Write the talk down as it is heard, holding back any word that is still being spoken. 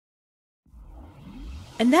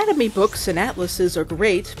Anatomy books and atlases are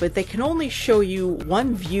great, but they can only show you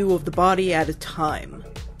one view of the body at a time.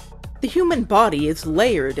 The human body is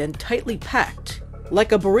layered and tightly packed,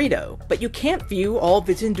 like a burrito, but you can't view all of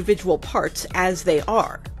its individual parts as they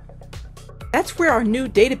are. That's where our new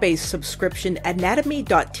database subscription,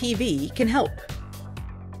 Anatomy.tv, can help.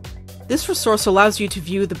 This resource allows you to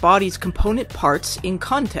view the body's component parts in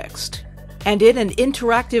context, and in an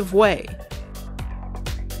interactive way.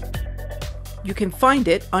 You can find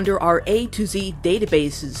it under our A to Z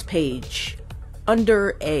databases page,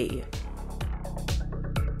 under A.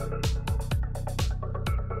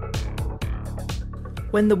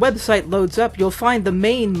 When the website loads up, you'll find the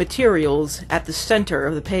main materials at the center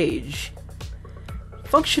of the page.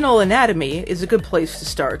 Functional anatomy is a good place to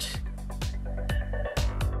start.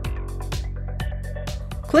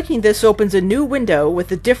 Clicking this opens a new window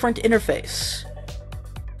with a different interface.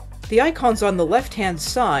 The icons on the left-hand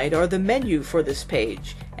side are the menu for this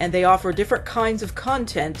page, and they offer different kinds of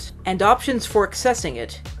content and options for accessing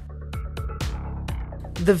it.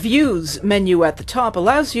 The Views menu at the top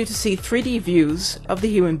allows you to see 3D views of the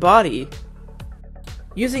human body.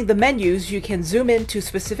 Using the menus, you can zoom into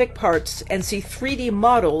specific parts and see 3D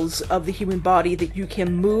models of the human body that you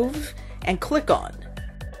can move and click on.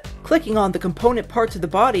 Clicking on the component parts of the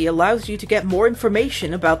body allows you to get more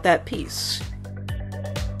information about that piece.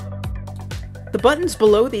 The buttons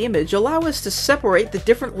below the image allow us to separate the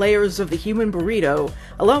different layers of the human burrito,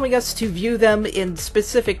 allowing us to view them in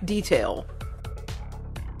specific detail.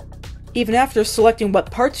 Even after selecting what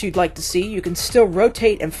parts you'd like to see, you can still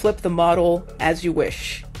rotate and flip the model as you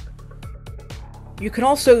wish. You can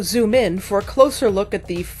also zoom in for a closer look at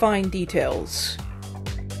the fine details.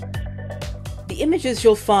 The images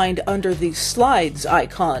you'll find under the Slides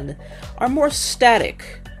icon are more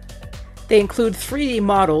static. They include 3D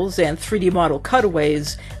models and 3D model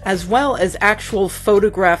cutaways, as well as actual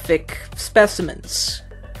photographic specimens.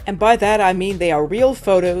 And by that I mean they are real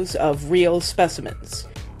photos of real specimens.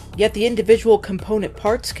 Yet the individual component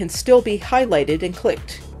parts can still be highlighted and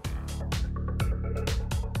clicked.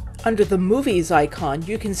 Under the Movies icon,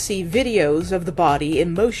 you can see videos of the body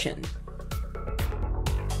in motion.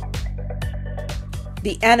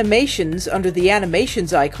 The animations under the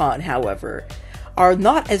Animations icon, however, are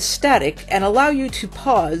not as static and allow you to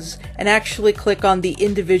pause and actually click on the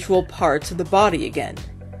individual parts of the body again.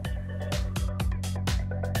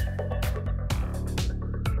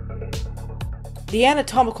 The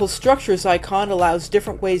Anatomical Structures icon allows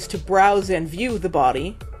different ways to browse and view the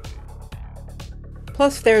body.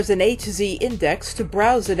 Plus there's an A to Z index to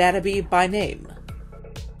browse anatomy by name.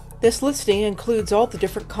 This listing includes all the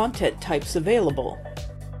different content types available.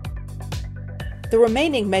 The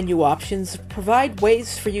remaining menu options provide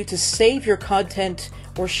ways for you to save your content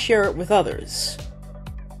or share it with others.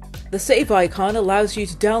 The Save icon allows you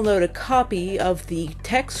to download a copy of the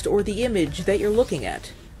text or the image that you're looking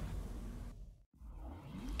at.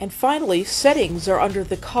 And finally, Settings are under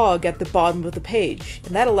the cog at the bottom of the page,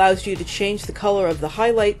 and that allows you to change the color of the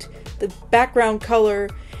highlight, the background color,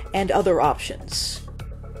 and other options.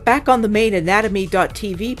 Back on the main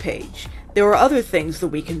Anatomy.tv page, there are other things that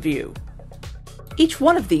we can view. Each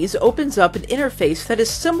one of these opens up an interface that is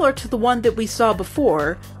similar to the one that we saw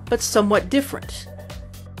before, but somewhat different.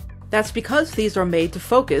 That's because these are made to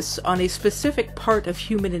focus on a specific part of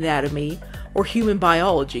human anatomy or human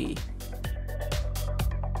biology.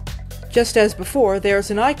 Just as before,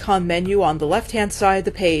 there's an icon menu on the left-hand side of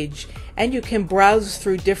the page, and you can browse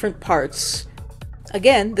through different parts.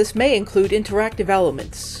 Again, this may include interactive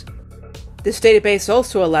elements. This database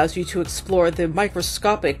also allows you to explore the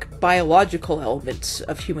microscopic biological elements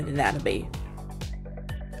of human anatomy,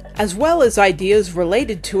 as well as ideas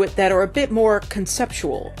related to it that are a bit more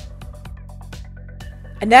conceptual.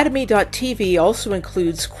 Anatomy.tv also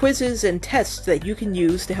includes quizzes and tests that you can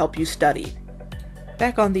use to help you study.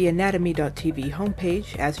 Back on the Anatomy.tv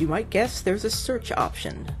homepage, as you might guess, there's a search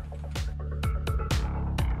option.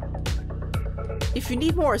 If you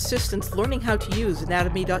need more assistance learning how to use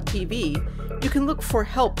Anatomy.tv, you can look for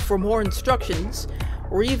help for more instructions,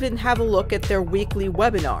 or even have a look at their weekly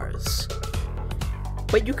webinars.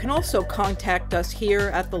 But you can also contact us here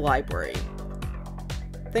at the library.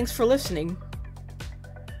 Thanks for listening.